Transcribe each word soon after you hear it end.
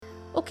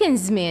U kien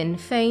żmien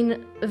fejn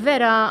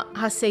vera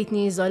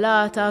ħassejtni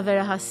iżolata,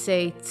 vera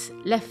ħassejt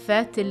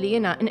l-effett li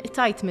jiena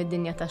inqtajt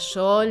mid-dinja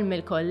tax-xogħol,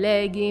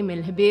 mill-kollegi,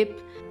 mill-ħbieb.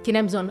 Kien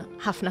hemm bżonn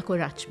ħafna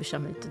kuraġġ biex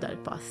għamiltu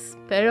dal-pass.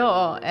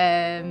 Però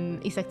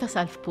isek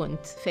tasal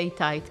f'punt fejn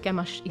tajt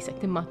kemm għax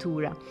isek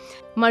timmatura.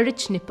 Ma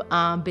rridx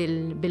nibqa'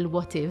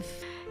 bil-what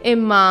if,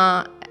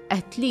 imma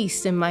at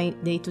least in my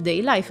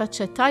day-to-day life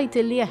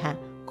aċċettajt li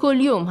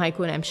kull jum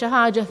ħajkun hemm xi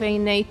ħaġa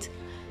fejn ngħid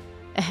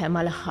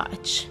ma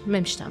laħħaqx,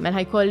 m'hemmx tagħmel,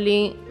 ħajkolli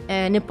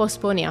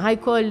nipposponija,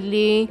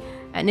 ħajkolli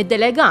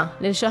niddelega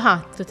lil xi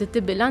ħadd u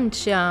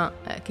titbilanċja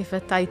kif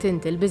qed tajt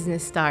inti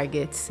l-business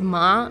targets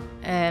ma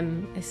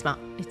isma'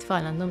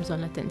 it-tfal għandhom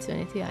bżonn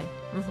l-attenzjoni tiegħi.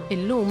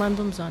 Illum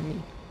għandhom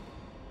bżonni.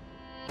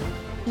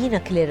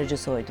 Jiena Kellha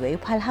Ġusordwej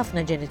bħal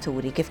ħafna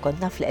ġenituri kif kont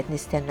naf li qed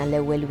nistenna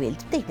l-ewwel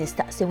wild bdejt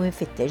nistaqsi u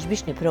nfittex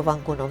biex nipprova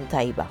nkun om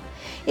tajba.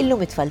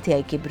 Illum it-tfal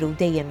tiegħi kibru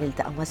dejjem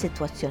niltaqa' ma'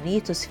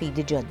 sitwazzjonijiet u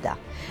sfidi ġodda.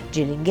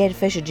 Ġieli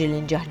ngerfex u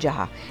ġieli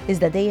nġaħġaħa,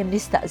 iżda dejjem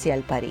nistaqsi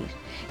għal parir.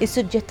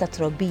 Is-suġġett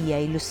tat-trobbija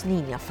ilu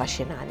snin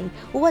jaffaxxinani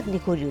u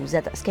għadni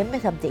kurjuża daqskemm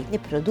meta bdejt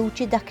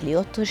nipproduċi dak li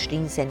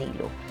 20 sen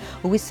ilu.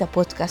 U issa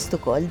podcast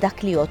ukoll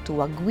dak li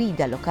huwa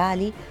gwida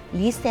lokali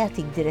li jista'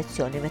 jagħtik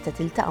direzzjoni meta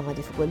tiltaqa' ma'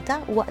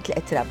 diffikultà waqt li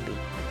qed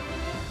trabbi.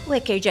 U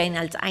hekk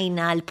irġajna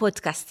ltqajna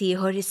l-podcast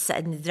ieħor issa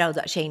qed nidraw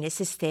daqsxejn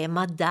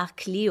is-sistema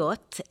dak li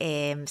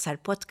sar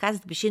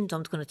podcast biex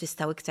intom tkunu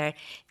tistgħu iktar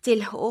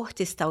tilħuh,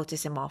 tistgħu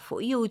tisimgħu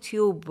fuq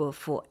YouTube,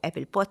 fuq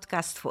Apple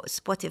Podcast, fuq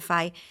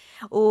Spotify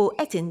u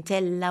qed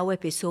intellaw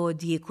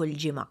episodji kull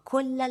ġimgħa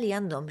kollha li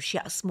għandhom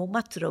x'jaqsmu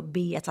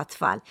mat-trobbija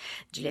tat-tfal.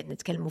 Ġieli qed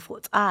nitkellmu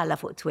fuq tqala,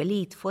 fuq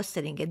twelid,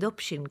 fostering,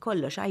 adoption,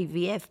 kollox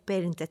IVF,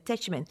 parent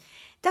attachment.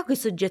 Dak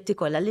is-suġġetti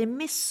kollha li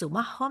mmissu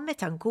magħhom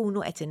meta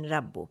nkunu qed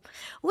inrabbu.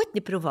 U qed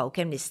nippruvaw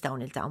kemm nistgħu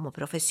niltaqgħu ma'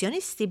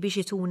 professjonisti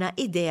biex ituna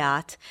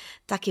ideat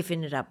ta' kif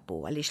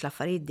inrabbu għaliex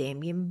l-affarijiet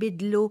dejjem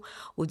jinbidlu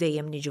u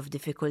dejjem niġu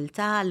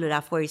f'diffikultà, allura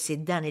forsi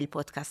dan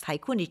il-podcast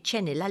ħajkun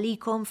iċ-channel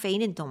għalikom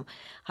fejn intom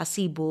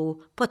ħassibu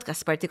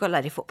podcast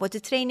partikolari fuq potty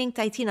training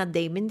tajtina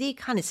għaddej minn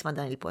dik ħanisma'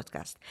 dan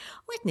il-podcast.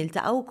 U qed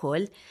niltaqgħu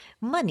wkoll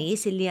ma'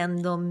 nies li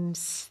għandhom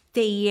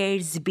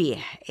tejjer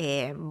sbieħ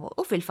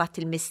u fil-fatt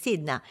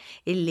il-mistiedna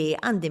illi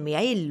għandi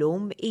miegħi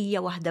illum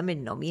hija waħda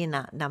minnhom.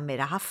 Jiena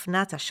nammira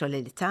ħafna tax-xogħol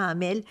li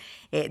tagħmel,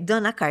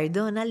 Donna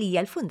Cardona li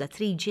hija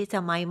l-fundatriċi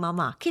ta' My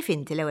Mama. Kif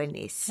inti l-ewwel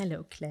nies?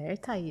 Hello Claire,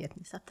 tajjeb,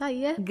 nisa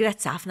tajjeb.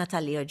 Grazzi ħafna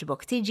tal-li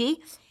jogħġbok tiġi.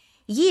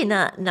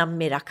 Jiena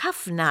nammirak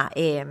ħafna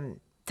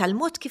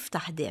tal-mod kif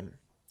taħdem.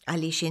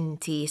 Għaliex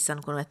inti issa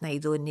nkunu qed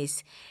ngħidu n-nies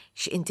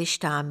x'inti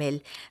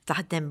x'tagħmel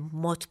taħdem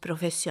b'mod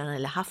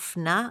professjonali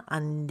ħafna,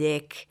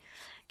 għandek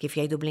kif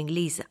jgħidu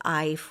bl-Ingliż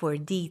eye for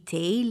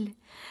detail,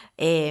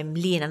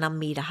 li jiena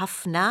nammira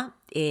ħafna,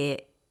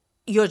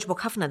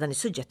 jogħġbok ħafna dan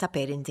is-suġġett ta'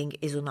 parenting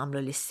iżu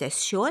nagħmlu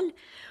l-istess xogħol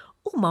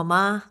u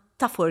mama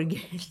ta' 4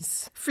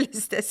 girls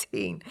fl-istess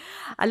ħin.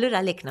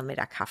 Allura għalhekk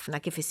nammirak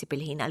ħafna kif isib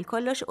il-ħin għal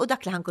kollox u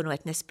dak li ħankunu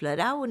qed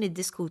nesploraw u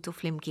niddiskutu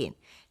flimkien.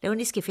 Lew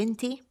nies kif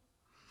inti?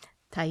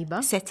 Tajba.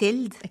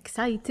 Settled?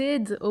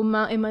 Excited,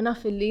 imma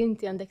naf illi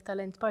inti għandek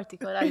talent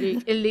partikolari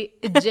illi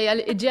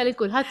iġġeja li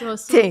kulħadd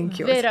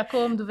iħossu vera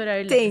komdu, vera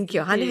relaxed. Thank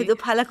you, ħanieħdu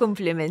bħala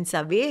kompliment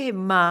sabiħ,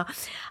 imma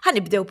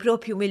ħanibdew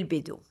propju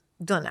mill-bidu.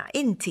 Donna,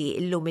 inti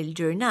illum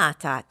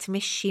il-ġurnata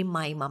tmexxi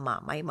My Mama.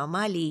 My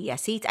Mama li hija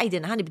sit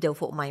għajdin ħanibdew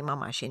fuq My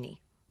Mama x'inhi.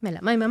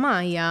 Mela, My Mama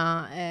hija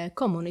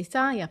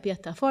komunità, hija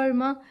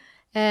pjattaforma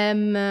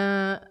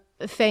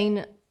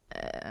fejn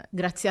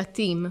grazzi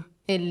għat-tim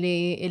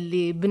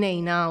illi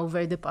bnejna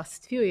over the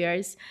past few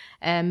years,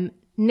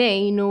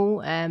 nejnu,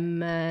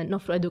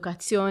 nofru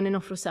edukazzjoni,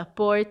 nofru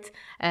support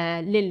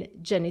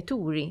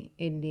lil-ġenituri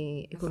illi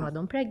ikunu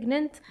għadhom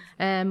pregnant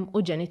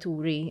u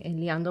ġenituri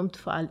illi għandhom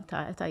tfal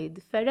ta'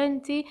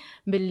 differenti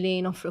billi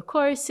nofru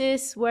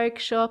courses,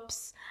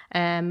 workshops,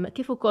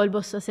 kif ukoll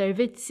bosta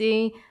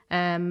servizzi,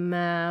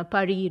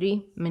 pariri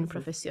minn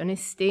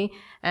professjonisti.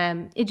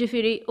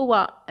 Iġifieri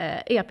huwa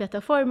hija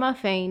pjattaforma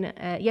fejn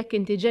jekk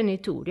inti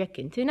ġenitur, jekk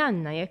inti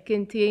nanna, jekk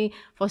inti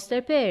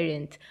foster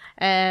parent,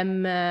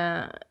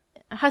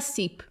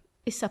 ħassib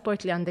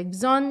is-support li għandek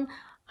bżonn,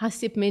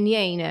 ħassib minn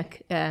jgħinek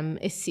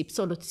issib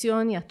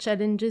soluzzjoni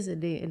għat-challenges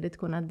li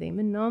tkun għaddej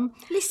minnhom.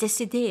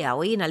 L-istess idea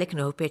u jiena lek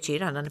nieħu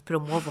pjaċir għandna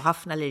nippromovu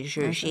ħafna lil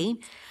xulxin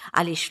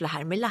għaliex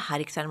fl-aħħar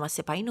mill-aħħar iktar ma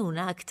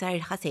sipajnuna iktar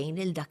ħatejn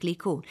il dak li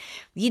jkun.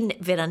 Jien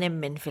vera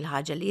nemmen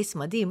fil-ħaġa li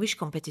jisma' di mhux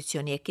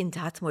kompetizzjoni jekk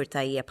inti ħatmur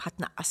tajjeb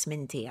ħatnaqqas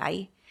minn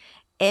tiegħi.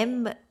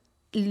 Hemm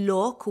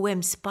lok u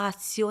hemm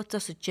spazju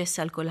ta'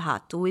 suċċess għal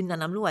kulħadd u inna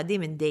nagħmluha di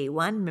minn day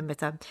one minn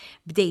meta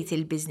bdejt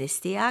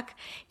il-business tiegħek.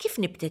 Kif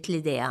nibdet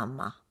l-idea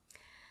għamma?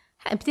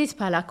 Bdiet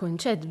bħala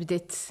kunċett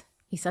bdiet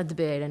jisa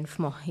dberen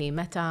f'moħħi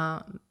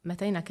meta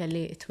jiena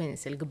kelli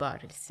twins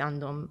il-kbar li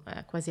għandhom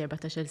kważi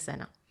 14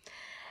 sena.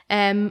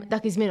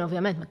 Dak iż-żmien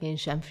ovvjament ma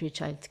kienx hemm free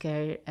child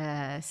care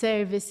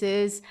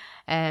services,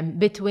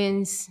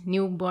 bitwins,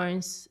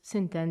 newborns,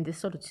 sintendi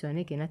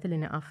soluzzjoni kienet li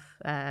naqaf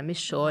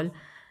mix-xogħol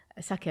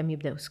sakemm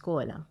jibdew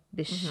skola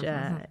biex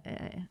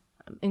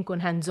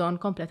inkun hands-on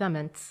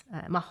kompletament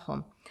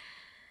magħhom.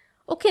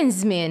 U kien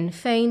żmien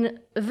fejn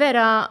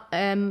vera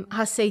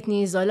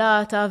ħassejtni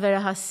iżolata,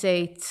 vera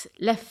ħassejt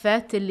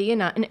l-effett li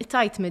jiena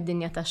inqtajt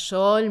mid-dinja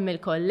tax-xogħol,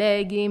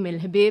 mill-kollegi,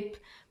 mill-ħbieb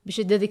biex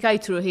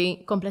iddedikajt ruħi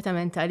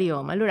kompletament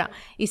għalihom. Allura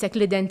jisek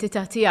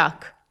l-identità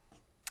tiegħek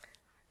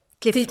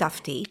Tlifta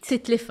ftit.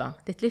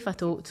 Titlifa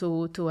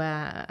to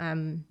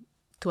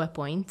a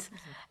point.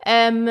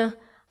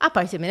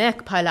 Apparti minn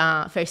hekk bħala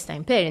first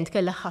time parent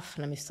kellha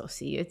ħafna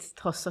mistoqsijiet,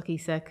 tħossok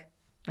isek.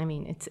 I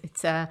mean,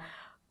 it's a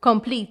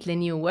completely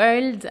new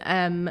world,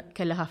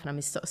 kellha ħafna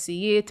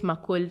mistoqsijiet, ma'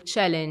 kull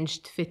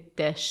challenge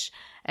tfittex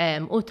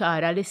u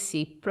tara li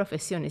ssib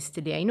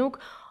professjonisti li jgħinuk.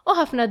 U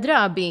ħafna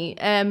drabi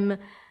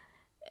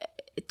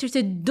trid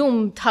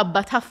iddum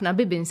tħabbat ħafna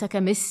bibin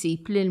sakemm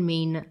issib lil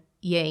min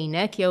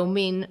jgħinek jew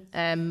min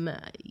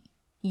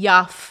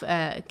jaf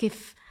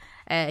kif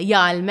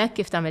jgħalmek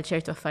kif tagħmel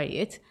ċertu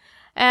affarijiet.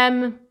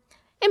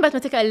 Imbagħad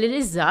ma tikelli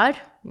li żgħar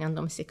li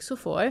għandhom 6 u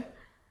 4,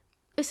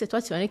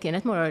 is-sitwazzjoni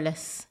kienet more or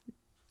less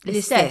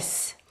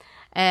l-istess.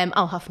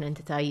 Għaw ħafna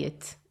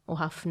entitajiet u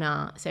ħafna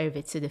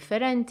servizzi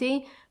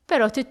differenti,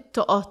 però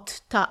tittoqgħod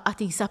ta'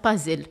 qatisa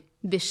puzzle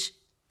biex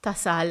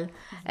tasal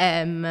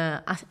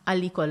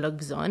għalli kollok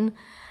bżonn.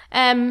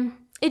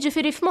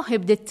 Iġifieri f'moħħi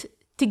bdiet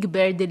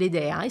tikber din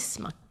l-idea,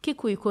 isma'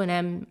 kieku jkun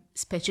hemm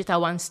speċi ta'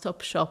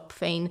 one-stop shop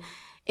fejn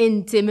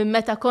inti minn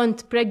meta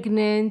kont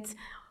pregnant,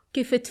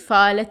 kif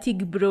it-tfal qed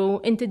jikbru,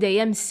 inti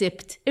dejjem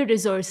sibt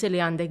ir-riżorsi li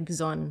għandek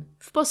bżonn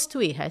f'post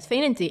wieħed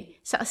fejn inti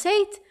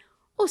saqsejt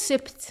u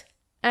sibt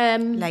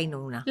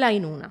L-għajnuna.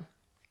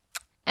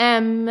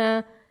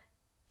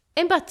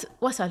 Imbagħad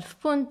wasalt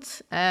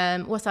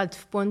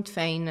f'punt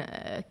fejn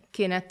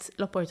kienet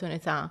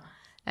l-opportunità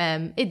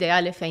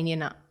ideali fejn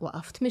jiena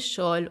waqaft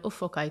mix-xogħol u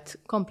fokajt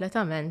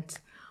kompletament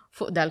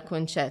fuq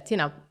dal-kunċett.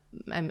 Jiena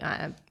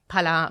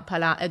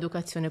bħala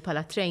edukazzjoni,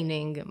 bħala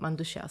training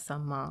m'għandux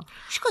jaqsam ma'.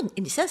 X'kont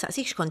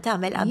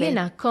tagħmel qabel?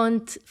 Jiena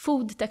kont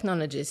food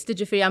technologist,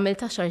 jiġifieri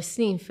għamilt 10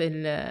 snin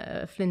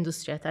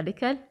fl-industrija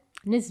tal-ikel.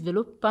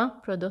 Niżviluppa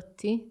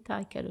prodotti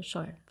ta' ikel u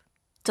xorb.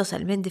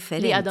 Totalment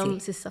differenti. Li għadhom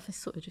sissa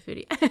fis-suq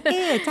ġifieri.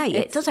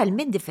 Tajjeb,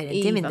 totalment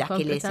differenti minn dak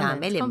li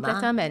tagħmel imma.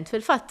 Kompletament.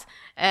 Fil-fatt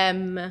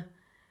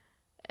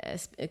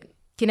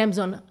kien hemm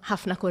bżonn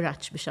ħafna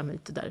kuraġġ biex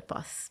għamiltu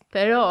dal-pass.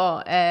 Però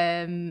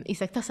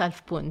isek tasal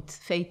f'punt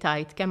fejn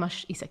tajt kemm għax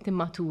isek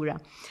timmatura.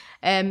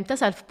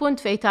 Tasal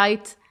f'punt fejn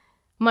tajt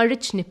ma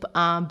rridx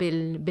nibqa'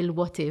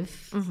 bil-what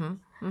if.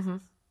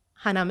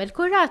 Ħanagħmel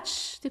kuraġġ,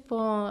 tipo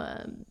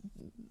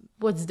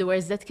what's the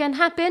worst that can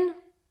happen?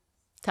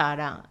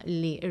 Tara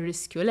li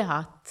r-riskju li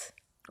ħadd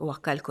huwa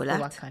kalkulat.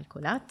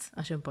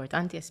 Għax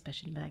importanti,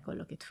 especially meta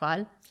jkollok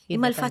it-tfal.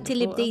 Imma l-fatt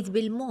li bdejt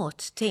bil-mod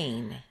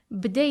tgħin.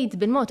 Bdejt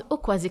bil-mod u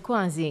kważi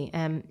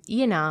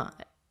jiena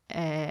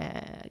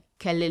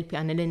kelli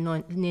l-pjan li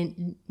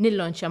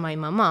nillonċja ma'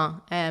 mamma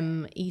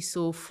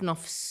qisu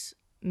f'nofs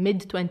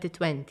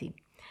mid-2020.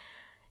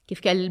 Kif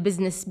kell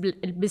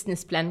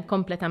il-business plan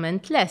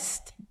kompletament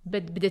lest,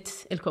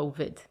 bdiet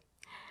il-COVID.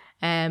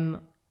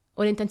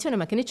 U l-intenzjoni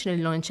ma kienx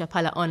nillonċja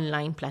bħala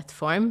online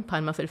platform,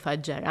 bħalma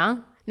fil-faġġara.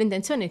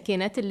 L-intenzjoni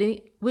kienet li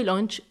we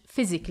launch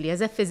physically,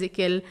 as a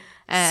physical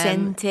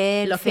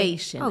center,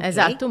 location.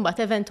 Eżatt,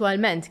 mbagħad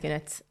eventwalment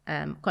kienet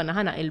konna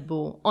ħana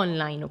ilbu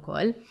online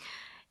ukoll.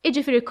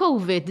 Iġifieri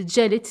COVID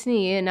ġelitni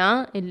jiena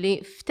illi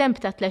f'temp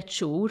ta' 3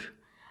 xhur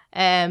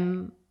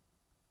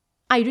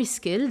I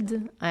reskilled,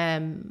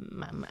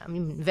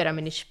 vera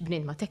minix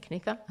bnin ma'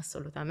 teknika,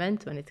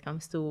 assolutament, when it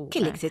comes to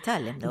Kellek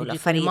titgħallem dawn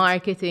l-affarijiet.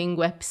 Marketing,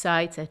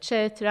 websites,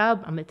 etc.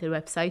 Għamilt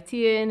il-website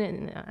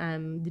jien,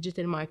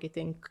 digital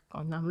marketing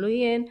kont nagħmlu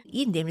jien.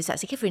 Jien dejjem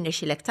nistaqsi kif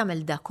irnexxilek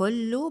tagħmel da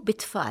kollu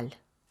bit-tfal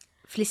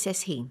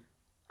fl-istess ħin.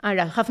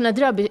 Ara, ħafna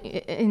drabi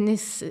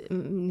nis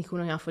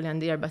nikunu jafu li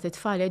għandi 4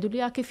 tfal jgħidu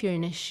li kif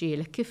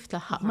jirnexxielek, kif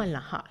taħħaq ma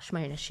nlaħħaqx,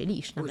 ma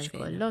jirnexxielix nagħmel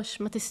kollox,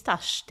 ma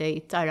tistax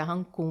tgħid tara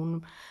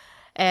ħankun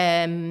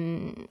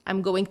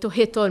I'm going to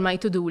hit all my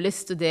to-do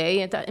list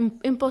today.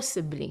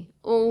 Impossibli.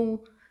 U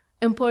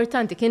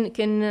importanti,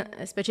 kien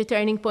speċi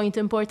turning point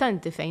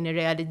importanti fejn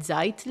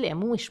irrealizzajt li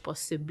mhuwiex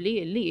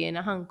possibbli li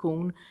jiena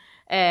ħankun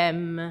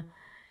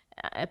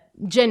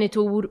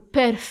ġenitur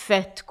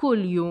perfett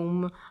kull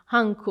jum,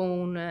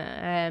 ħankun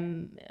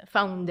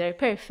founder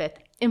perfett.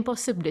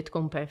 Impossibbli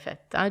tkun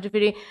perfetta.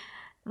 Ġifieri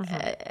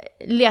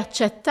li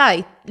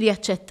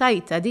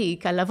aċċettajta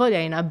dik alla volja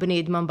jiena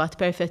bniedma mbagħad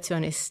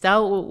perfezzjonista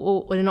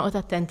u li noqgħod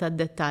attenta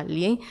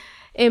għad-dettalji,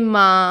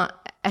 imma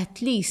at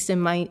least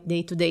in my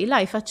day-to-day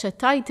life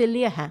aċċettajt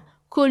li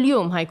kull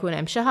jum ħajkun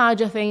hemm xi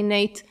ħaġa fejn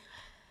ngħid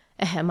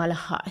ma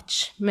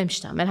laħħaqx, m'hemmx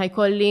tagħmel,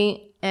 ħajkolli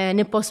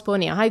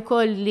nipposponija,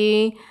 ħajkolli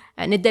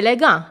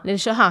niddelega lil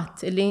xi ħadd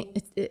li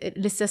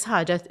l-istess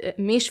ħaġa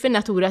mhix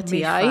fin-natura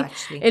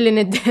tiegħi illi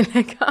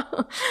niddelega.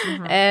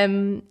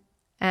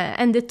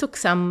 And it took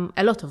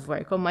a lot of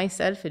work on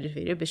myself,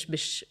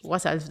 biex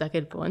wasal f'dak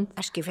il-punt.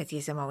 Għax kif qed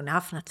jisimgħuna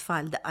ħafna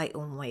tfal daqqa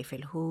jqum ma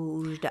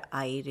jfilħux,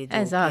 daqqa jridu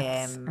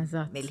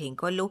mill-ħin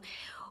kollu.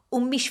 U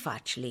mhix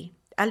faċli.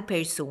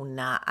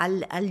 għal-persuna,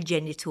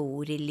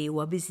 għal-ġenituri li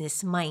huwa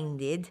business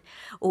minded,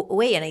 u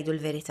għejja ngħidu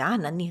l-verità,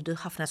 aħna nieħdu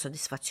ħafna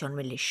sodisfazzjon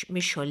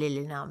mix-xogħol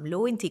li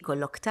nagħmlu, inti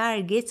jkollok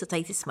targets u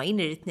tajt isma'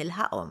 jien irrid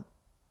nilħaqhom.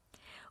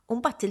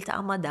 Mbagħad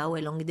tiltaqa' ma' daw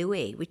along the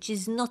way, which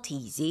is not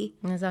easy.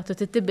 Eżatt, u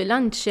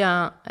tibbilanċja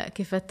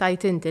kif qed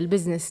tajt inti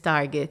l-business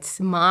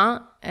targets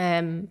ma'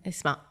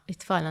 isma'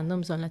 it-tfal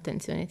għandhom bżonn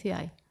l-attenzjoni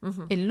tiegħi.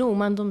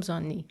 Illum għandhom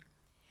bżonni.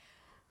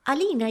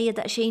 Għalina hija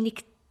daqsxejn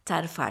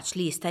iktar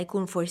faċli jista'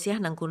 jkun forsi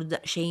aħna nkunu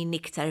daqsxejn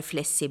iktar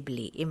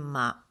flessibbli,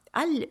 imma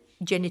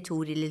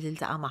għall-ġenituri li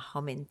tiltaqa'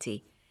 magħhom inti,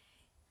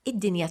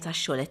 id-dinja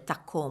tax-xogħol qed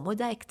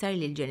takkomoda iktar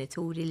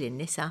lill-ġenituri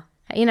lin-nisa.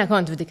 Jina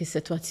kont f'dik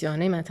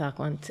is-sitwazzjoni meta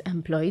kont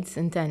employed,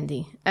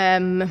 intendi.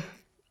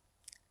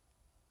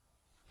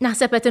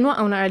 Naħseb qed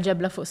inwaqgħu nara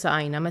l-ġebla fuq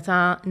saqajna meta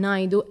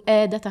ngħidu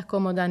qiegħda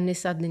takkomoda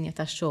n-nisa d-dinja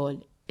tax-xogħol.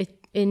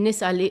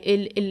 In-nisa li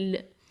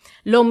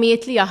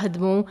l-ommijiet li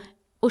jaħdmu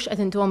u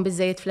x'qed intuhom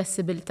biżejjed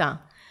flessibilità.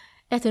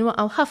 Qed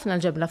inwaqgħu ħafna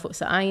l-ġebla fuq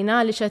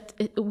saqajna li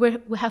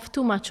we have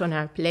too much on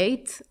our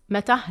plate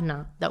meta aħna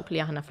dawk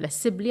li aħna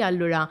flessibbli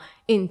allura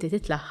inti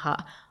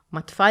titlaħħaq ma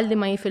tfal li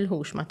ma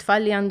jifilħux, ma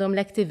tfal li għandhom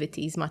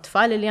l-activities, ma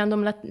tfal li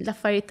għandhom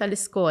l-affarijiet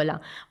tal-iskola,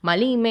 ma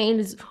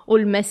l-emails u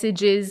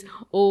l-messages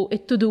u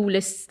it-to-do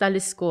list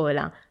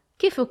tal-iskola.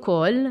 Kif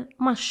ukoll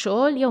ma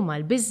xogħol jew ma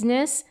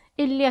l-business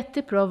illi qed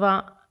tipprova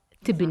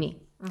tibni.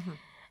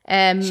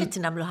 X'qed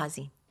nagħmlu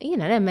ħażin?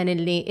 Jiena nemmen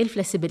illi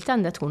il-flessibilità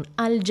għandha tkun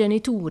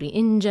għal-ġenituri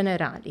in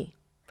ġenerali.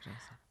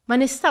 Ma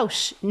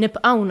nistgħux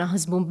nibqgħu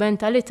naħsbu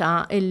b'mentalità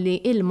illi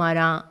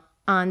il-mara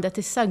għandha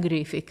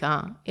tissagrifika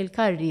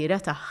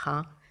il-karriera tagħha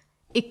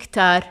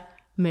iktar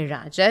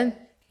mir-raġel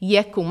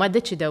jekk huma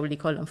ddeċidew li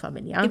jkollhom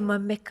familja. Imma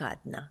hemmhekk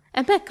għadna.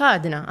 Hemmhekk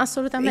għadna,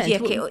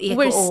 assolutament.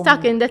 We're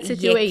stuck in that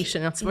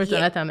situation,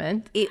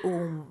 sfortunatament.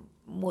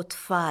 Mu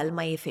tfal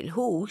ma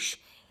jifilħux,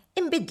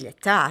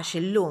 inbidlet tax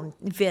illum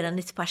vera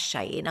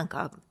nitpaxxa jien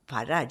anke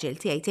par-raġel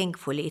tiegħi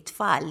thankfully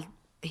tfal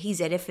he's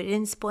a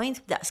reference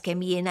point b'daqs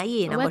kemm jiena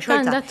ma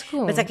xorta.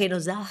 Meta kienu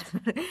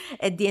żgħar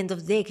at the end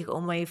of the day kieku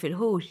ma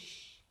jifilħux.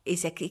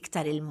 Isek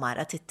iktar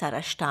il-mara tittara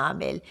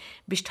x'tagħmel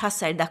biex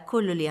tħassar dak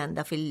kollu li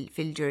għandha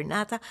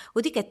fil-ġurnata u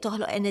dik qed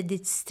toħloq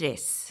added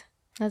stress.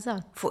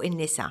 Eżatt. Fuq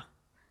in-nisa.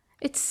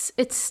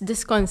 It's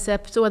this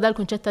concept u għadha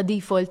l-kunċett ta'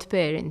 default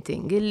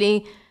parenting illi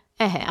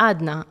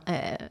għadna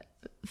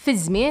fi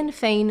żmien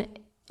fejn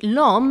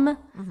l-om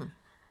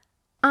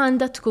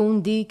għandha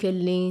tkun dik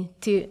illi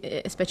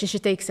speċi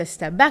she takes a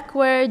step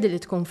backward, li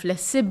tkun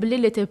flessibbli,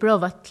 li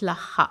tipprova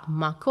tlaħħaq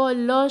ma'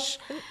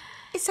 kollox.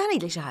 Issa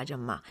ngħidlek xi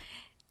ħaġa ma'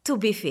 to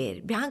be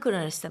fair, biħan kun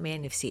onesta mija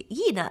nifsi,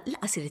 jiena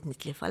laqas irid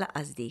nitlifa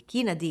laqas dik,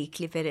 jiena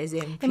dik li per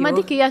eżempju. Imma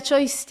dik hija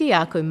choice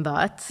tiegħek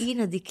imbagħad.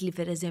 Jiena dik li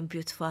per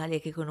eżempju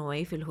tfalek ikunu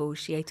għaj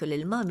fil-ħux jgħidu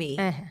lill-mami.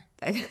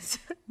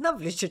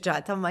 Naf li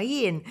ċuċata ma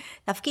jien,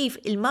 naf kif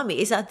il-mami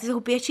isa tieħu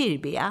pjaċir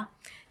biha.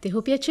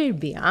 Tieħu pjaċir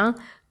biha,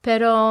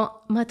 però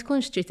ma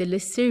tkunx trid li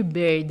ssir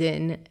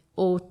burden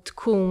u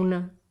tkun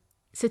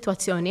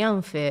sitwazzjoni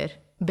unfair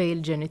bejn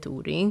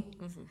il-ġenituri.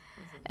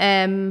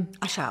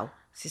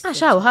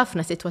 Għaxaw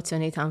ħafna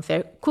situazzjoni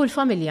unfair. Kull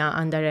familja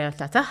għandha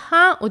realtà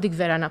tagħha u dik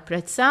vera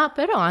napprezza,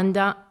 però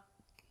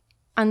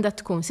għandha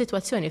tkun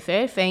situazzjoni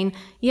fair fejn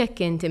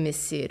jekk inti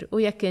missier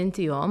u jekk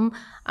inti jom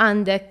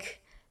għandek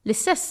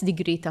l-istess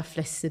degree ta'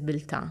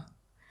 flessibilità.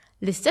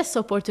 L-istess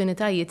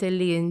opportunitajiet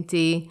li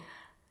inti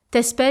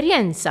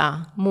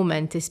tesperjenza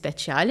momenti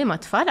speċjali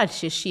ma' tfal għal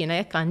xiexina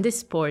jekk għandi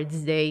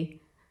sports day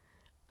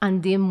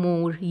għandi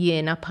mmur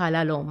jiena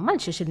bħala l-om.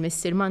 Manxiex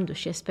il-missier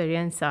m'għandux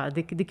esperjenza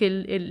dik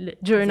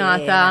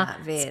il-ġurnata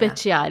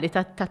speċjali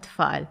ta'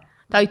 tfal.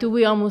 Tajtu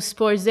għamu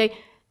sports day,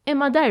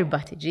 imma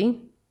darba tiġi.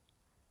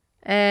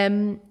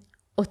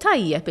 U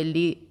tajjeb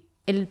illi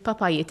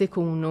il-papajiet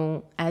ikunu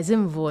as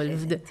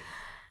involved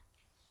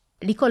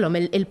li kollhom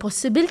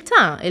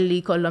il-possibilità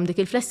li kollhom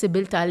dik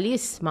il-flessibilità li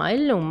jisma'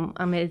 illum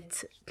għamilt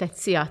 3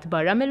 sigħat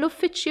barra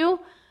mill-uffiċċju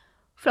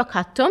flok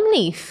ħadthom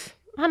lif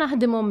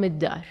ħanaħdimhom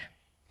mid-dar.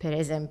 Per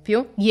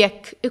eżempju,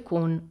 jekk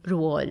ikun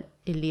rwol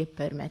illi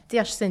jippermetti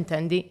għax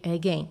sintendi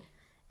again.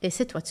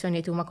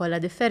 Is-sitwazzjonijiet huma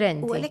kollha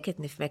differenti. U għalhekk qed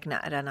nifhmek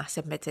naqra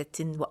naħseb meta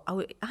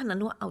tinwaqqgħu aħna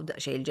nwaqqgħu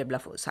daqsxejn il-ġebla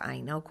fuq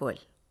saqajna wkoll.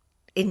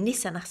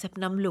 In-nisa naħseb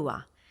nagħmluha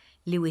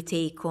li we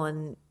take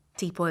on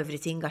tipo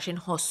everything għax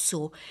inħossu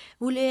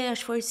u li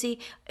għax forsi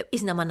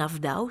iżna ma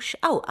nafdawx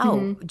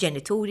għaw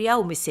ġenituri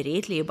għaw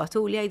missiriet li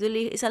jibatu li għajdu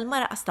li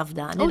sal-mara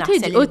għastafdani.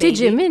 U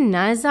tiġi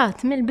minna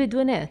eżatt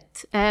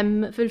mill-bidunet.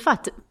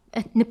 Fil-fatt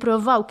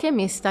niprovaw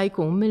kemm jista'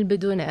 jkun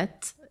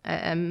mill-bidunet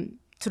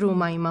through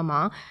my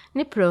mama,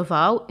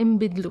 niprovaw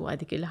imbidlu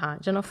dik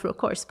il-ħaġa, nofru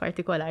kors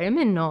partikolari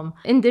minnhom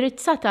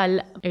indirizzat għal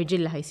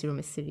irġiel li ħajsiru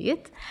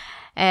missiriet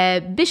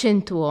biex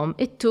intuhom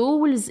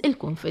it-tools,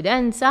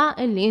 il-konfidenza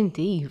illi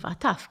inti iva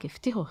taf kif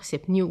tieħu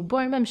ħsieb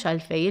newborn m'hemmx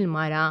għalfejn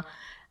il-mara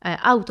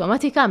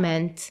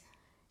awtomatikament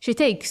she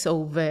takes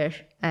over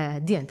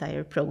the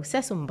entire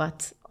process u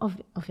mbagħad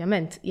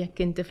ovvjament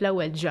jekk inti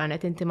fl-ewwel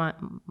ġranet inti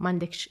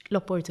m'għandekx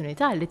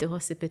l-opportunità li tieħu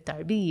ħsieb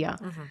it-tarbija.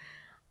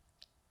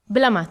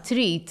 Bla ma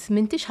trid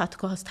m'intix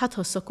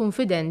ħadħossok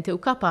konfidenti u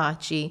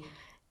kapaċi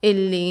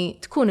illi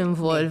tkun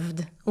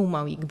involved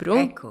huma jikbru.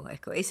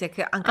 Ekku, isek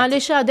anke.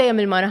 Għaliex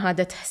dejjem il-mara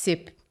ħadet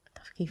ħsib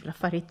kif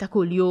l-affarijiet ta'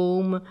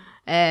 kuljum,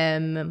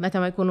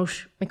 meta ma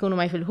jkunu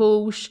ma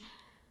jfilħux.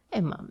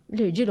 Imma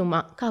l-irġiel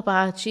huma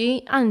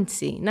kapaċi,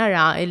 anzi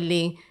nara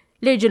illi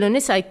l-irġiel u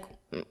nisa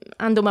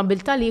għandhom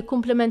abilità li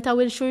jikkumplementaw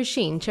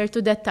il-xulxin, ċertu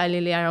dettalji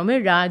li jarhom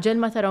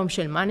ir-raġel ma tarawhomx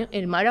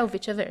il-mara u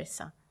viċa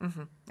versa.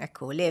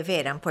 Ekku, li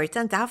vera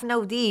importanti ħafna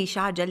u di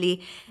xaġa li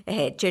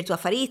ċertu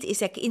affarijiet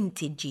isek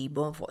inti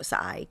ġibhom fuq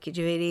saqajk.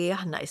 Ġifieri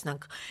aħna isna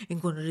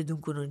nkunu rridu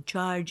nkunu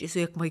in-charge,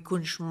 isu jekk ma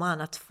jkunx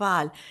magħna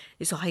tfal,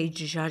 isu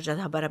ħajġi xaġa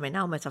ta' barra minn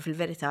hawn meta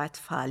fil-verità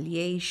tfal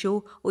jgħixu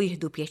u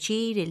jieħdu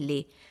pjaċir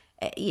illi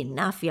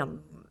jinnaf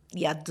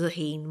jgħaddu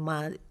ħin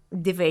ma'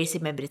 diversi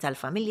membri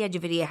tal-familja,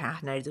 ġifieri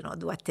aħna rridu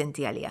noqogħdu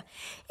attenti għaliha.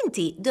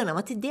 Inti, Donna,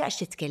 ma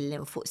tiddiqax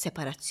titkellem fuq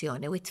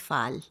separazzjoni u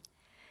tfal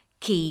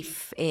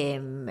kif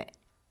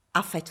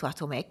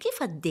affettwathom hekk,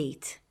 kif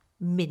għaddejt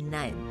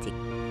minna inti?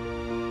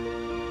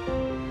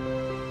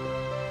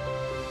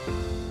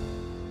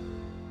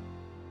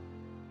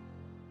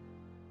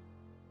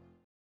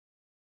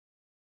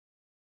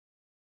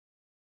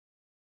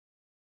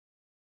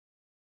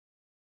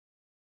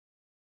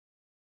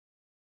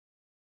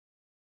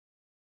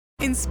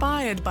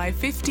 Inspired by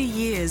 50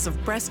 years of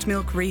breast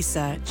milk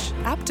research,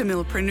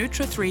 Aptamil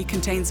Prenutra 3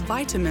 contains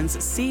vitamins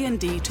C and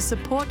D to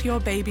support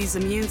your baby's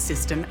immune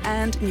system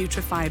and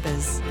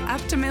nutrifibers.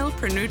 Aptamil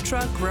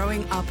Prenutra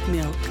Growing Up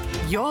Milk.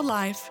 Your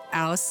life,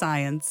 our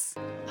science.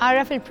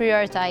 Għarraf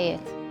il-prioritajiet.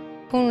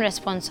 Kun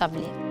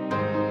responsabbli.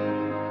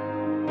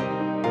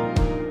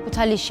 U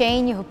tħalli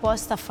xejn jieħu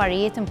post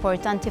affarijiet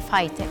importanti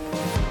f'ħajtek.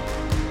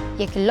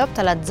 Jekk il-lob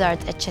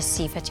tal-azzard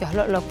eċċessiv qed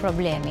joħloqlok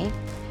problemi,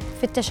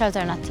 fittex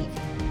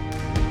alternattivi.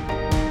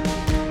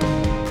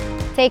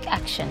 Take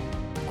action.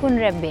 Kun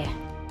rebbieħ.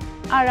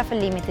 Għarraf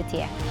il-limiti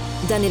tiegħek.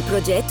 Dan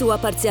il-proġett huwa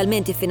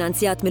parzjalment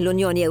iffinanzjat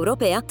mill-Unjoni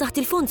Ewropea taħt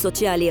il-Fond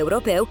Soċjali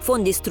Ewropew,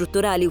 Fondi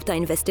Strutturali u ta'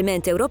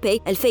 Investiment Ewropej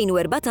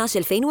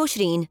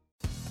 2014-2020.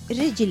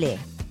 Reġile,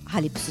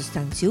 ħalib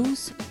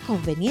sustanzjuż,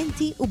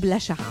 konvenjenti u bla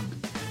xaħam.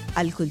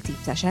 Għal kull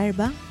tip ta'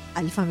 xarba,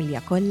 għal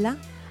familja kollha,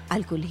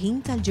 għal kull ħin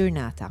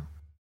tal-ġurnata.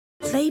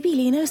 Baby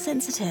Lino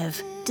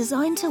Sensitive,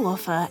 designed to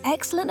offer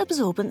excellent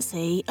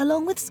absorbency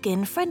along with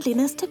skin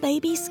friendliness to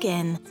baby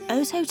skin.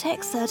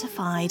 Ototec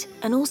certified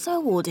and also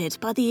awarded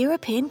by the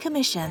European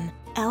Commission.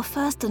 Our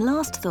first and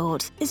last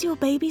thought is your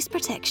baby's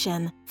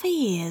protection for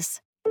years.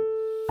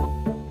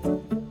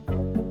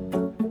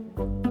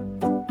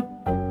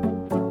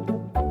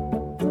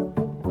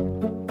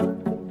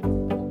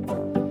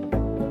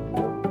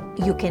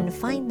 You can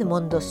find the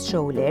Mondo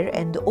stroller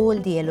and all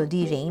the LOD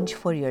range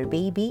for your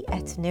baby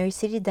at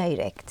Nursery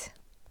Direct.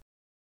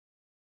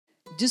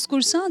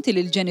 Diskursanti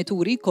li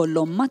l-ġenituri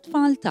kollhom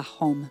mat-tfal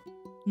tagħhom.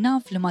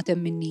 Naf li ma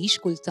temminnix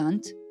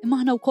kultant, imma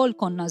aħna wkoll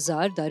konna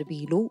żgħar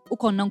darbilu u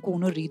konna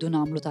nkunu rridu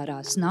nagħmlu ta'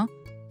 rasna,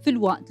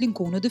 fil-waqt li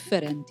nkunu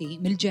differenti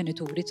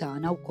mill-ġenituri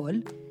tagħna wkoll.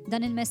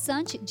 Dan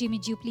il-messaġġ ġie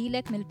miġjub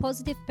lilek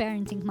mill-Positive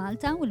Parenting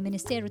Malta u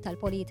l-Ministeru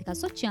tal-Politika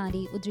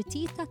Soċjali u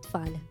Drittijiet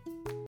tat-Tfal.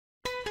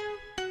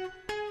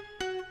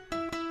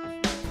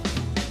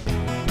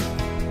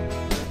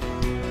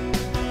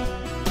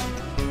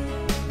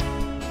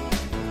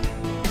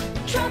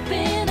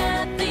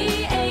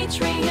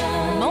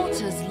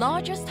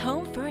 Largest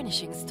home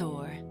furnishing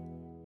store.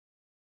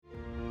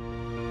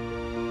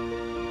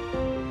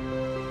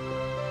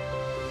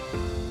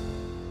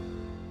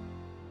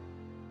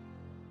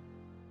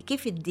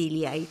 Kif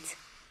id-dil jgħid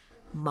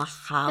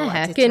magħha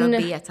waqt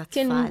it-trobbija tat-tfal?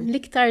 Kien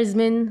l-iktar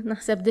żmien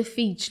naħseb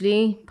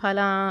diffiċli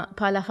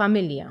bħala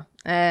familja.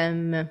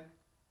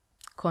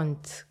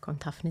 Kont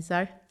ħafna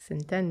żgħar,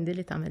 sintendi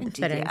li tagħmel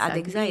differenza.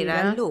 Għadek żgħira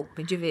llum,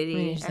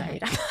 ġifieri.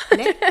 Żgħira.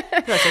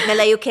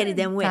 Mela you carry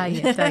them well.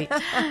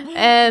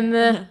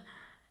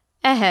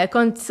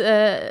 Kont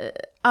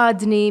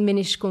għadni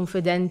minix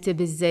konfidenti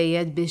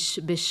biżejjed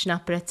biex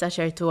napprezza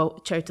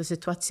ċertu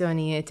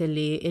sitwazzjonijiet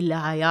illi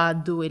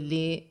ħajgħaddu,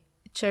 illi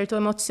ċertu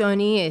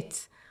emozzjonijiet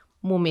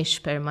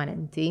mhumiex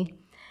permanenti.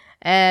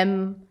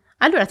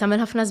 Allura tagħmel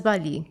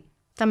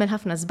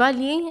ħafna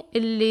żbalji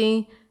illi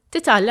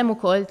titgħallem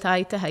ukoll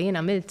tajt jien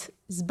għamilt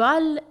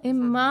żball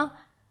imma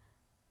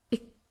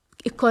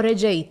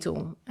ikkorreġejtu,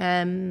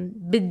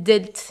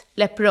 biddilt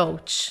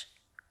l-approach.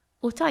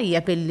 U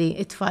tajjeb illi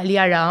it-tfal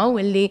jaraw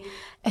illi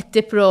qed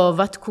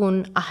tipprova tkun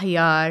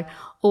aħjar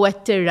u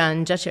qed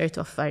tirranġa ċertu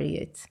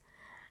affarijiet.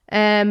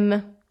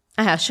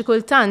 Xi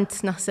kultant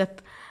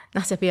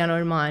naħseb hija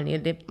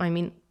normali li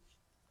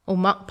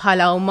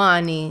bħala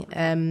umani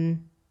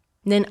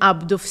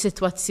ninqabdu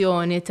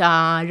f'sitwazzjoni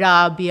ta'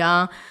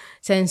 rabja,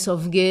 sense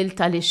of guilt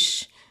għaliex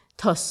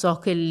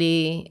tħossok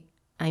illi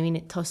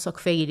tħossok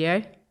failure,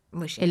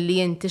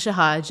 illi inti xi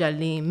ħaġa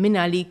li minn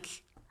għalik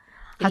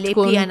illi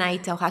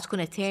pjanajta u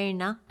ħatkun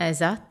eterna.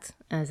 Eżatt.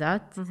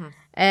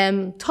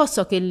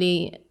 Tħossok illi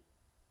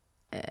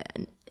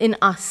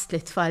inqast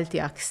li tfal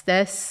tiegħek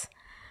stess.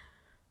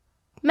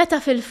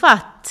 Meta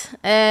fil-fatt,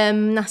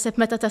 naħseb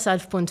meta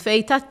tasal f'punt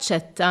fejn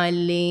taċċetta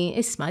li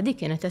isma' dik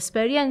kienet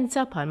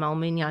esperjenza bħalma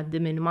min jgħaddi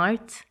minn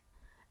Mart.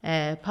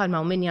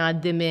 Bħalma u min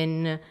jgħaddi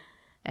minn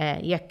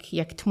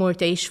jekk tmur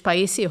tgħix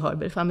f'pajjiż ieħor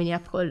bil-familja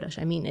b'kollox.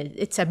 I mean,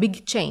 it's a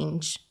big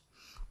change.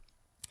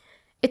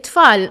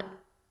 It-tfal,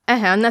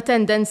 għandna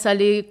tendenza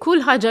li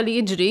kull ħaġa li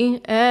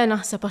jiġri,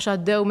 naħseb għax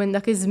għaddew minn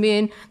dak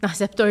iż-żmien,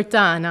 naħseb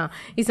tortana,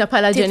 jisa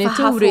bħala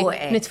ġenituri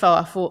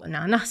nitfawha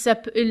fuqna,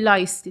 naħseb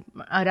il-lajs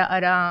ara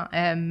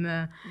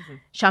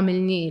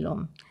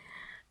x'għamilnielhom.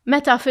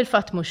 Meta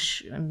fil-fatt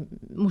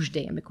mhux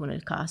dejjem ikun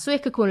il-każ. U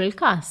jekk ikun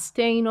il-każ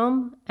tgħinhom,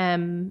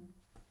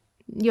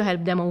 you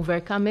help them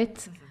overcome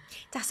it.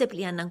 Taħseb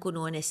li għandna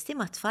nkunu onesti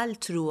ma' tfal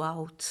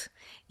throughout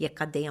jekk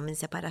għaddejja minn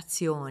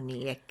separazzjoni,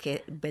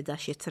 jekk beda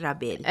xi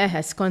trabil.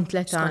 Skont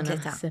l-età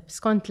naħseb.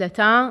 Skont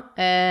l-età,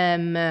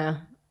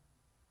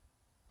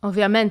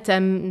 ovvjament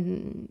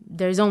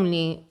there's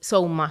only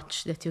so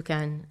much that you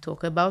can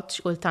talk about.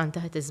 X'kultant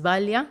qed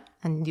iżbalja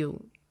and you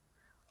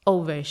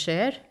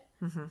overshare.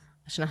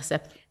 Għax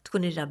naħseb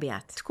tkun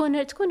irrabjat.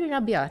 Tkun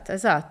irrabjat,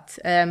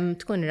 eżatt.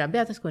 Tkun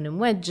irrabjata, tkun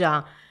imweġġa.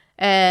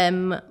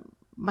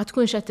 Ma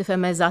tkunx qed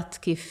tifhem eżatt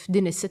kif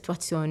din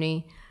is-sitwazzjoni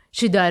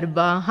xi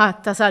darba ħadd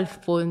tasal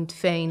f'punt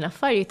fejn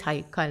l-affarijiet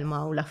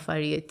ħajkalmaw,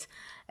 l-affarijiet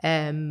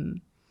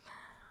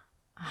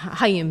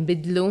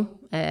ħajinbidlu,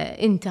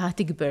 inti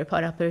ħatikber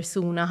bħala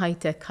persuna,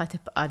 ħajtek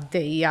ħatibqa'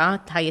 għaddejja,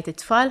 ħajjet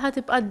it-tfal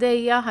ħatibqa'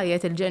 għaddejja,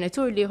 ħajjet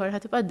il-ġenitur ieħor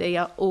ħatibqa'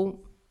 għaddejja u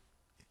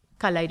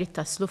kalla jrid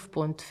taslu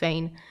f'punt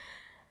fejn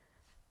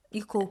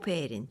You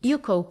co-parent.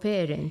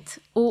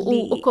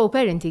 U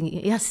co-parenting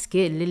hija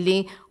skill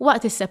li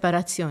waqt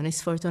is-separazzjoni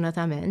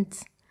sfortunatament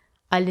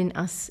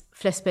għall-inqas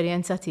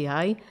fl-esperjenza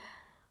tiegħi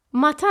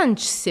ma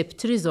tantx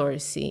sibt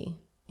riżorsi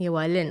jew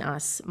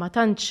għall-inqas ma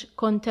tantx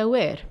kont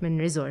aware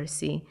minn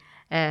riżorsi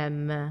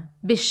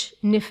biex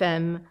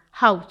nifhem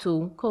how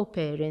to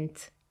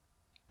co-parent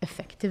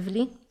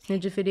effectively.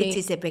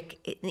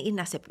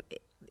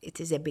 It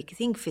is a big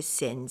thing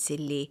fis-sens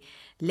illi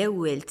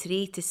l-ewwel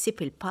trid issib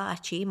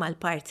il-paċi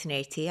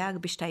mal-partner tiegħek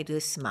biex tgħidu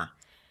isma'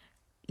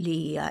 li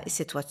hija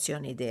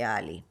s-sitwazzjoni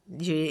ideali.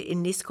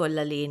 In-nies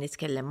kollha li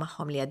nitkellem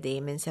magħhom li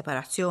għaddejjem minn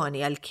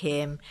separazzjoni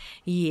għalkemm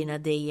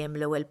jiena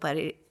dejjem l-ewwel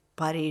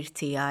parir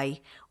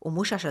tiegħi u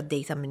mhux għax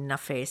għaddejta minnha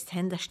first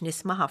hand għax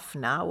nisma'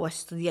 ħafna u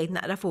studjajt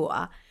naqra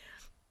fuqha.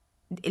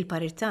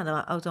 Il-parir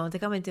tagħna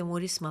awtomatikament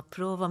imur jisma'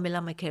 prova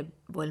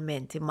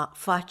mill-amikevolment imma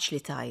faċli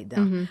tajda.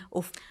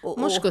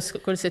 Mhux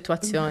kull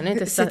sitwazzjoni.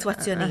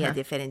 Sitwazzjoni hija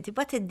differenti.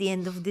 But at the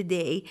end of the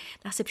day,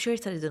 naħseb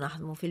xorta rridu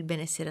naħdmu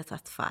fil-benessira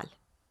tat-tfal.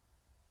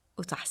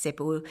 U taħseb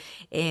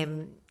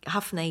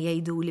ħafna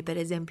jgħidu li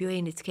pereżempju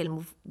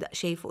nitkellmu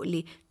daqsxejn fuq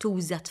li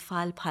tuża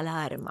tfal bħala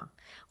arma.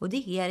 U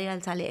dik hija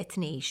realtà li qed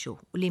ngħixu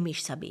u li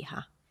mhix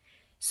sabiħa.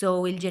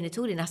 So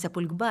il-ġenituri naħseb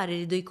u l-kbar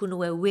iridu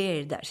jkunu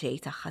aware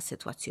daqsxejn tagħha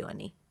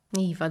s-sitwazzjoni.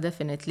 Iva,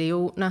 definitely.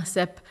 U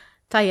naħseb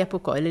tajjeb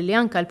ukoll li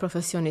anke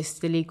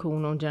l-professjonisti li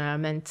jkunu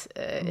ġeneralment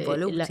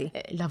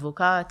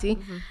l-avukati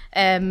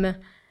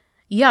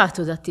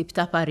jagħtu dat tip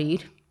ta'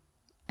 parir.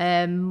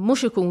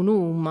 Mhux ikunu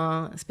huma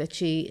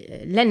speċi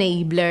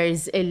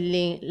l-enablers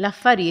illi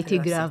l-affarijiet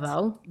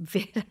jiggravaw.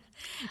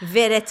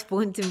 Veret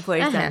punt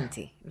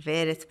importanti,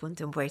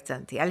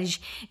 għaliex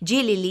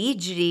ġieli li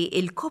jiġri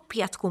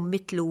il-koppja tkun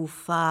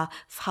mitlufa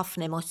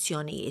f'ħafna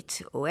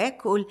emozzjonijiet u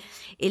hekk u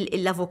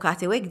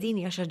l-avukati u hekk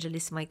din hija xi ħaġa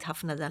li smajt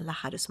ħafna dan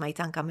l-aħħar u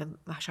smajt anke minn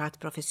ħadd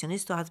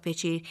professjonistu ħadd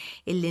peċir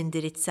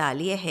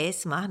il-indirizzali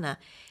isma' aħna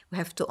we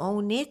have to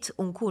own it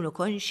u nkunu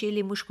konxi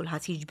li mhux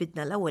kulħadd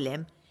jiġbidna l-ewwel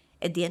hemm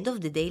at the end of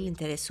the day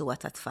l-interess huwa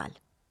tat-tfal.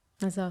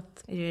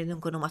 Eżatt. Irridu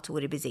nkunu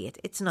maturi biżejjed.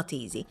 It's not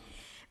easy.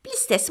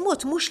 Bl-istess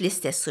mod mhux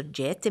l-istess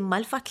suġġett imma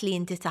l-fatt li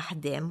inti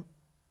taħdem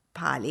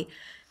bħali.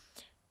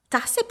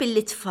 Taħseb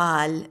illi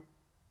tfal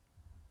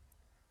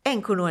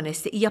nkunu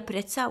onesti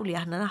japprezzaw li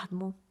aħna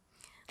naħdmu.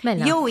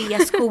 Jew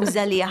hija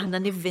skuża li aħna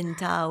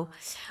nivvintaw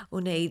u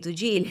ngħidu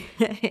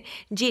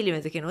ġieli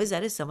meta kienu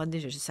iżgħar issa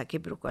m'għandniex issa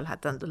kibru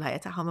kulħadd għandu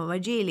l-ħajja tagħhom ma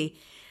ġieli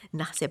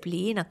naħseb li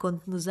jiena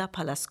kont nuża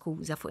bħala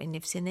skuża fuq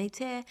innifsi ngħid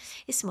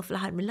isma'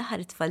 fl-aħħar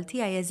mill-aħħar it-tfal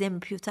tiegħi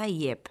eżempju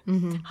tajjeb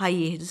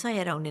ħajjieħdu sa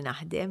jarawni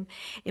naħdem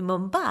imma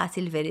mbagħad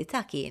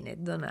il-verità kienet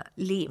Donna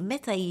li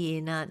meta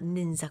jiena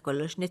ninsa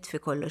kollox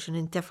nitfi kollox u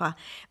nintefa'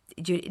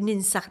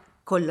 ninsa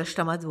kollox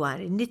ta' madwar,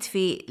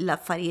 nitfi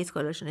l-affarijiet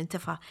kollox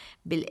nintefa'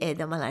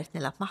 bil-qeda mal-art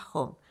nilab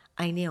magħhom,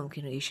 għajnejhom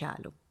kienu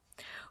jixalu.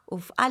 U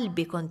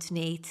f'qalbi kont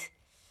ngħid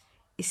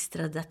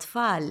istrada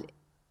tfal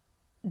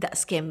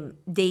daqskemm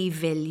they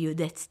value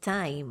that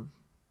time.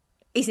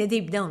 Isni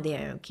deep down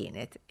there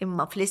kienet,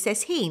 imma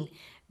fl-istess ħin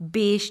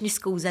biex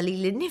niskuża li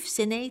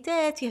l-nifsi ngħid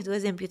jieħdu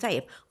eżempju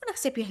tajjeb. U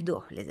naħseb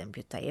jieħduh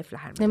l-eżempju tajjeb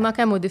fl-aħħar. Imma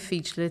kemm hu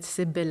diffiċli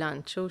tsib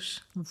bilanċ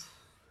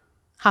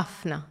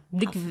ħafna.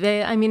 Dik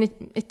I mean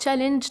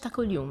it-challenge ta'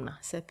 kuljum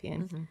naħseb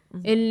jien.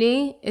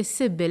 Illi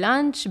issib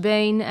bilanċ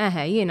bejn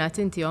jiena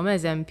tintihom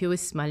eżempju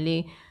isma' li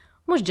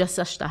mhux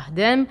ġassa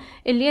x'taħdem,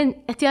 illi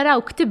qed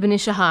jarawk tibni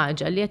xi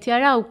ħaġa, li qed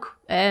jarawk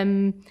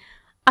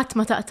qatt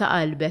ma taqta'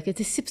 qalbek,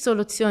 qed issib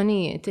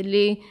soluzzjonijiet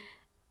illi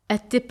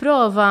qed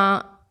tipprova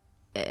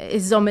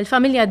iżżomm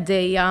il-familja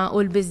għaddejja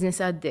u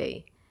l-business għaddej.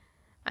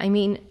 I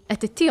mean,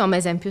 qed ittihom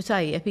eżempju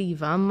tajjeb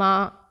iva, ma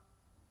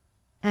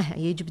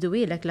Jiġbdu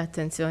ilek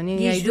l-attenzjoni.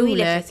 Jiġbdu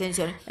ilek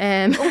l-attenzjoni.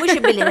 U mux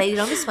billi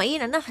għajdilom, isma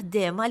jiena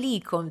naħdem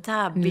għalikom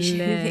ta' biex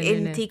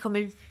intikom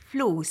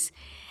il-flus.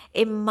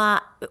 Imma,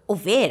 u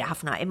vera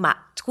ħafna, imma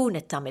tkun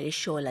qed tagħmel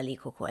ix-xogħol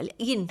għalik ukoll.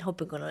 Jien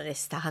nħobb inkun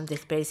onesta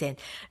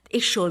 100%.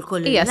 Ix-xogħol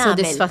kollu hija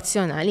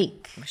sodisfazzjon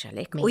għalik. Mhux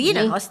għalik. U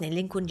jiena nħossni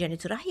li nkun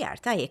ġenitur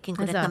aħjar ta' jekk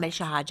inkun qed nagħmel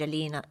xi ħaġa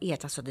li jiena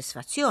hija ta'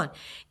 sodisfazzjon.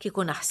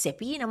 Kieku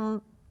naħseb jiena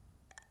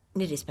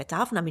nirrispetta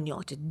ħafna min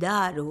joqgħod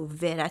id-dar u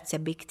vera it's a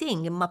big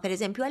thing, imma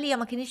pereżempju għalija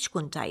ma kienx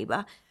tkun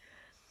tajba.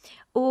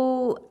 U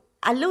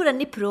allura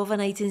nipprova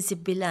ngħid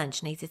insib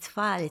bilanċ, ngħid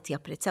it-tfal qed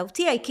japprezzaw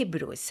tiegħi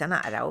kibru issa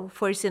naqraw,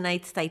 forsi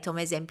ngħid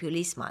tajthom eżempju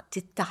li isma'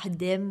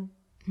 tittaħdem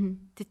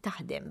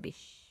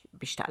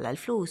biex taqla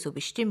l-flus u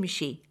biex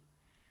timxi.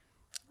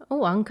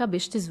 U anka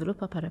biex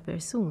tiżviluppa para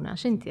persuna,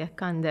 x'inti jekk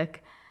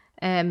għandek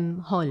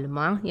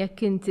ħolma,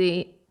 jekk inti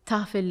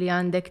taf li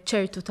għandek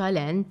ċertu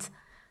talent,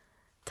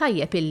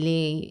 tajjeb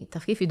illi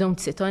taf kif you don't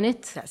sit on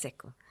it.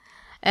 Daqsekku.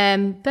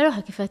 Però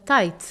kif qed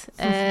tajt,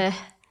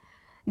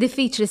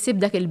 diffiċli ssib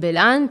dak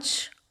il-bilanċ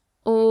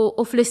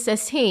u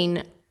fl-istess ħin,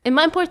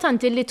 imma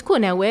importanti li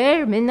tkun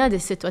aware minna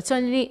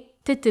dis-sitwazzjoni li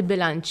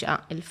titbilanċja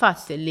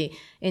il-fatt li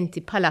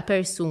inti bħala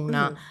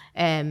persuna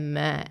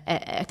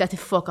qed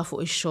tiffoka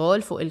fuq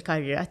ix-xogħol, fuq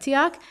il-karriera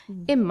tiegħek,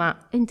 imma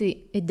inti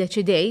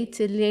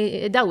iddeċidejt li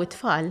daw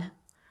it-tfal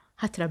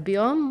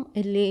ħatrabbihom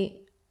illi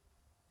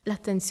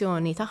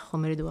l-attenzjoni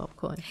tagħhom iridu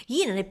wkoll.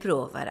 Jiena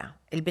nipprova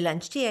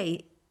il-bilanċ tiegħi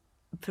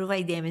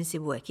provaj dejjem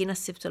insibu hekk. Jiena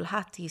ssibtu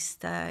l-ħadd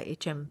jista'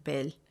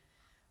 jċempel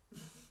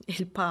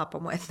il-papa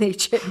ma qed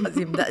ngħid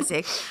ħażim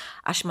daqshekk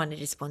għax ma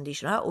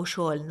nirrispondix u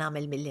xogħol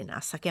nagħmel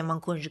mill-inqas sakemm ma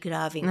nkunx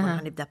gravi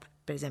nkun nibda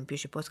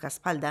pereżempju xi podcast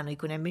bħal dan u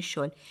jkun hemm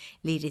ix-xogħol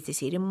li jrid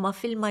isir, imma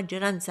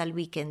fil-maġġoranza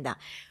l-weekend da.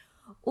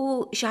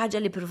 U xi ħaġa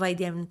li provaj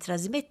dejjem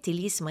nittrażmetti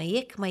li jisma'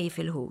 jekk ma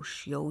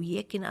jifilħux jew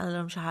jekk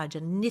inqalhom xi ħaġa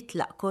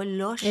nitlaq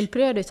kollox.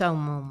 Il-prijorità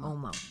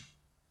huma.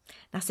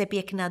 Naħseb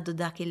jekk ngħaddu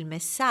dak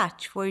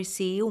il-messaġġ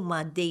forsi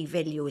huma dej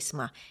value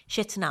isma'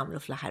 x'qed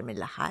nagħmlu fl-aħħar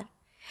mill-aħħar.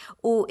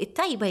 U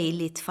t-tajba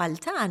li t-tfal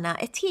tagħna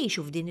qed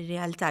jgħixu f'din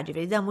ir-realtà,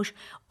 ġifieri da mhux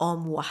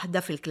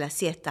waħda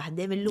fil-klassijiet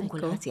taħdem illum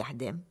kulħadd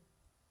jaħdem.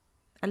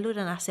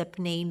 Allura naħseb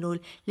ngħinu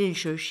lil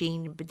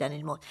xulxin b'dan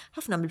il-mod.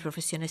 Ħafna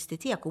mill-professjonisti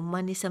tiegħek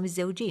huma nisa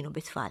miżżewġin u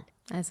bit-tfal.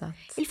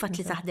 Eżatt. Il-fatt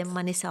li taħdem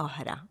ma' nisa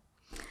oħra.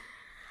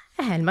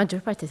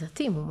 Il-maġġor parti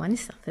tat-tim huma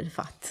nisa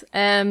fil-fatt.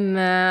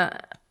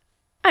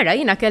 Ara,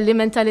 jina kelli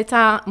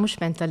mux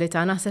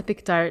mentalità, naħseb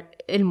iktar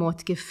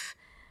il-mod kif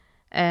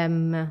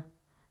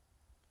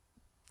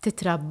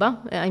titrabba.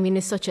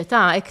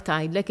 Is-soċjetà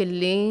iktajdlek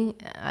illi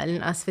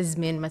għal-inqas fi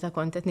żmien meta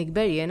kont qed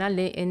nikber jiena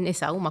li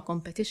n-nisa huma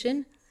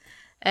competition.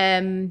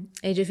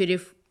 Ġifieri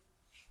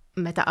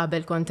meta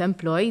qabel kont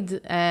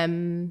employed,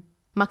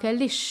 ma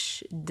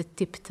kellix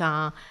dit-tip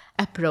ta'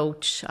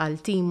 approach għal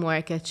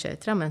teamwork,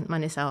 etc.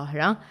 ma' nisa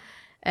oħra.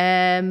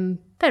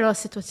 Però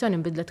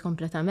s-situazzjoni nbidlet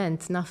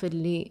kompletament, naf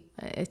li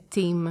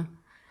t-team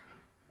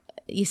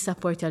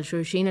jissapporti għal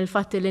xulxin,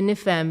 il-fatt li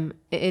nifhem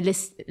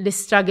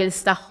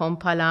l-struggles tagħhom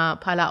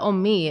bħala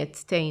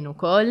ommijiet tgħin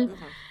ukoll.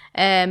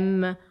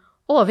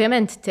 U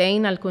ovvjament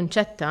tgħin għal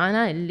kunċett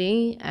tagħna li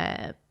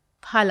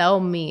bħala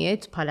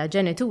ommijiet, bħala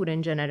ġenituri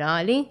in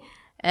ġenerali,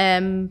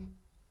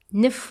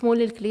 nifhmu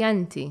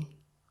lill-klijenti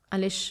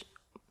għaliex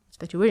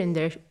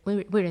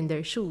we're in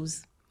their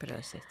shoes.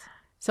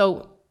 So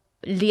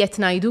li qed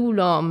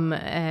ngħidulhom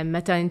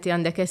meta inti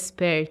għandek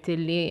espert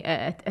li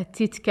qed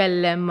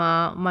titkellem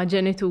ma'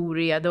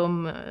 ġenituri għadhom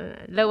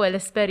l-ewwel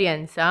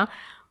esperjenza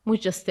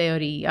mhux ġast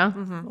teorija,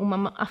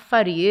 huma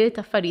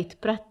affarijiet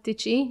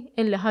prattiċi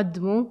illi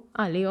ħadmu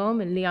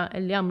għalihom illi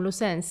għamlu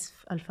sens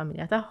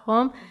għall-familja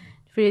tagħhom.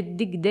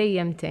 Dik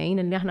dejjem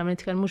tgħin illi aħna ma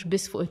nitkellmux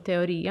biss fuq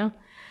it-teorija.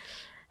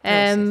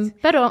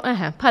 Però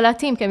bħala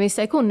tim kemm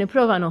jista' jkun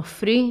nipprova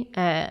noffri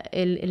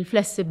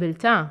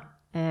il-flessibilità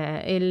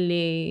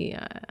illi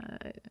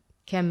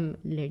kemm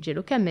l-irġiel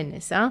u kemm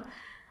in-nisa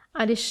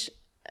għaliex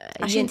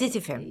Għax inti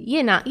tifhem.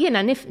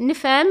 Jiena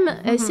nifhem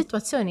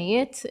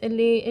sitwazzjonijiet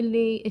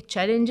illi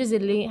challenges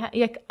illi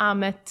jekk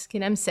għamet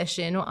kien hemm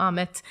session u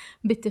għamet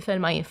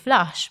bit-tifel ma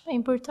jiflaħx, ma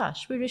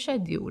jimpurtax, we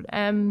reschedule.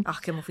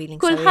 Kemm hu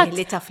feeling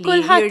li taf li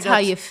kulħadd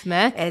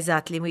ħajifmek.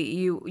 Eżatt li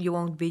you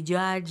won't be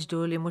judged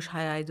u li mhux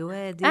ħajgħidu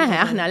għedi.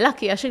 Aħna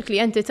lucky għax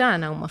il-klijenti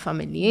tagħna huma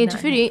familji,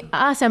 ġifieri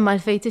qasem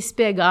malfejn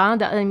tispjega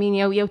min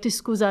jew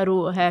tiskuża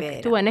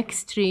ruħek to an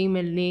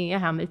extreme illi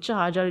għamilt xi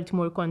ħaġa li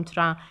tmur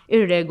kontra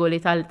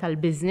ir-regoli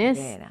tal-business.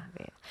 Vera.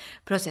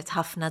 Proset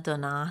ħafna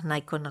Donna, ħna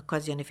jkonna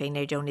okkażjoni fejn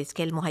nerġgħu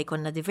nitkellmu,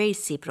 ħajkonna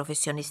diversi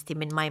professjonisti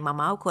minn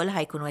mama wkoll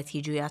ħajkunu qed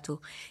jiġu jagħtu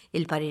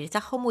il-pariri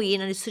tagħhom u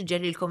jiena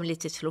nissuġġerilkom li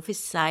titlu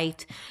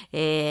fis-sajt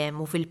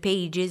u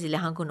fil-pages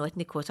li ħankunu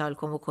qed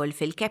nikkwotawlkom ukoll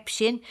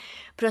fil-caption.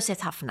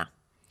 Proset ħafna.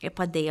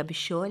 Paddejja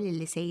bix-xogħol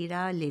li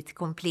sejra li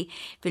tkompli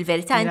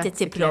fil-verità inti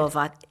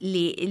tipprova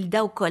li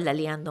l-daw kollha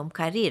li għandhom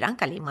karriera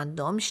anke li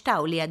m'għandhomx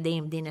taw li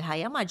għaddejjem din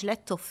il-ħajja maġla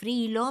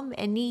toffrilhom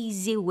an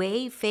easy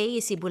way fejn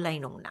jisibu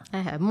l-għajnuna.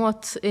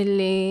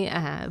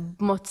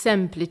 B'mod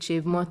sempliċi,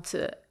 b'mod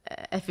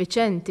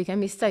effiċenti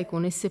kemm jista'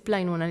 jkun issib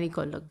l-għajnuna li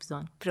jkollok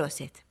bżonn.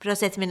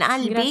 Proset minn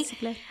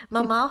qalbi.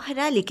 Mamma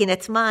oħra li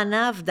kienet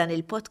magħna f'dan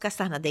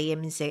il-podcast aħna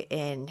dejjem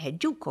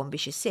nħeġġukom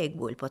biex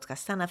issegwu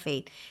il-podcast tagħna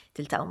fejn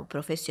tiltaqgħu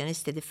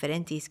professjonisti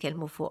differenti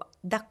jitkellmu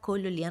fuq dak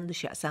kollu li għandu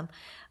x'jaqsam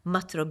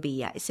ma'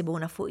 trobbija.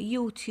 Isibuna fuq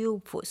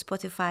YouTube, fuq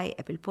Spotify,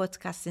 Apple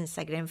Podcasts,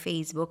 Instagram,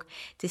 Facebook,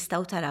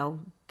 tistgħu taraw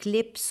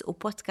clips u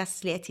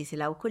podcasts li qed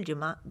jitilgħu kull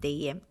ġimgħa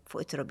dejjem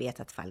fuq it-trobbija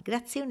tat-tfal.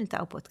 Grazzi u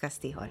niltaqgħu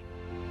podcast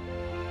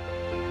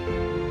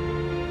ieħor.